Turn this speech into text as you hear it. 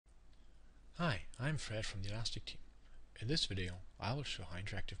Hi, I'm Fred from the Elastic team. In this video, I will show how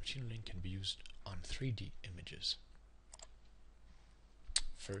interactive machine learning can be used on 3D images.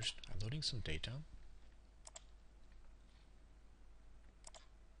 First, I'm loading some data.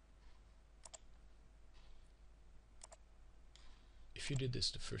 If you did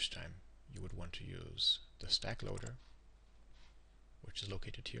this the first time, you would want to use the stack loader, which is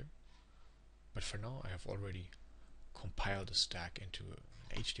located here. But for now, I have already compiled the stack into an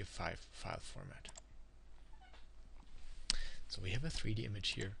HDF5 file format. So we have a 3D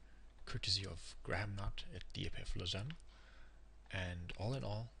image here, courtesy of Graham Knott at DFF Lausanne. And all in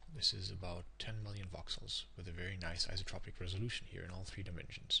all, this is about 10 million voxels with a very nice isotropic resolution here in all three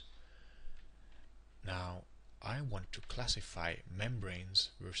dimensions. Now, I want to classify membranes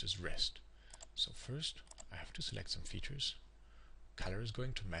versus rest. So first, I have to select some features. Color is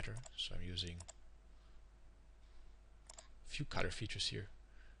going to matter, so I'm using a few color features here.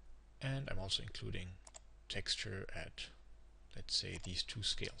 And I'm also including texture at, let's say, these two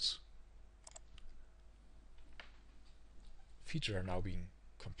scales. Features are now being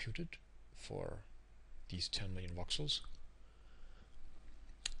computed for these 10 million voxels.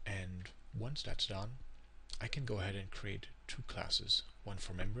 And once that's done, I can go ahead and create two classes, one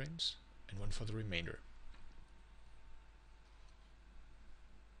for membranes and one for the remainder.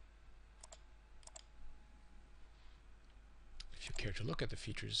 If you care to look at the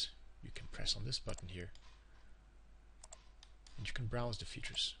features, you can press on this button here, and you can browse the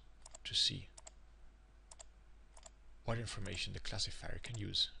features to see what information the classifier can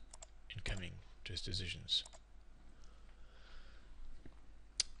use in coming to its decisions.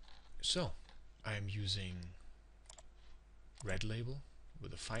 So, I am using red label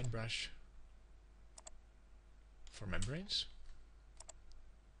with a fine brush for membranes,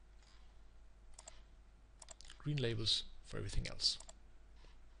 green labels for everything else.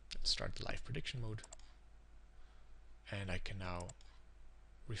 Let's start the live prediction mode, and I can now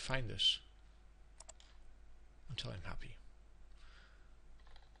refine this until I'm happy.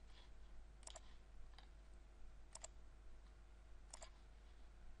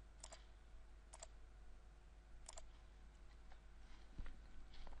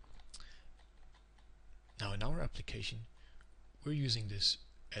 Now in our application, we're using this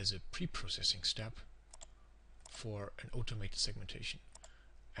as a pre-processing step for an automated segmentation.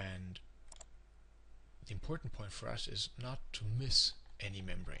 And the important point for us is not to miss any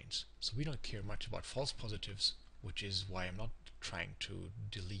membranes. So we don't care much about false positives, which is why I'm not trying to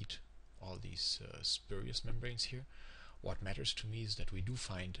delete all these spurious membranes here. What matters to me is that we do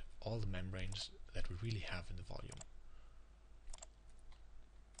find all the membranes that we really have in the volume.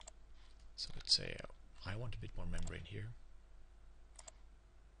 So let's say I want a bit more membrane here.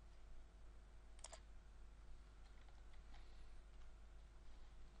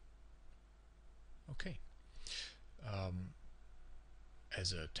 Okay.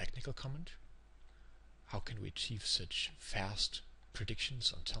 As a technical comment, how can we achieve such fast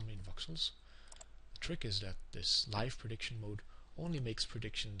predictions on 10 million voxels? The trick is that this live prediction mode only makes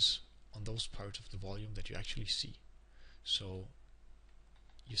predictions on those parts of the volume that you actually see. So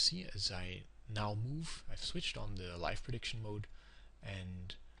you see, as I now move, I've switched on the live prediction mode,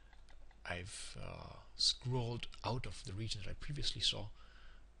 and I've scrolled out of the region that I previously saw,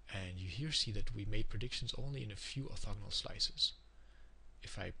 and you here see that we made predictions only in a few orthogonal slices.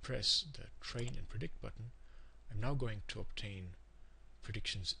 If I press the train and predict button, I'm now going to obtain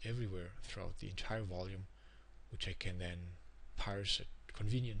predictions everywhere throughout the entire volume, which I can then parse at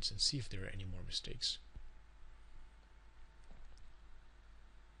convenience and see if there are any more mistakes.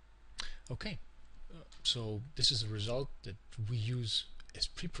 Okay, so this is a result that we use as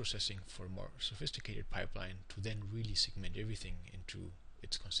pre-processing for a more sophisticated pipeline to then really segment everything into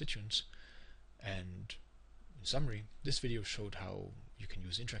its constituents. And in summary, this video showed how you can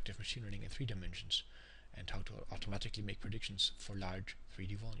use interactive machine learning in 3 dimensions and how to automatically make predictions for large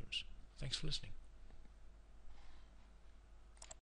 3D volumes. Thanks for listening.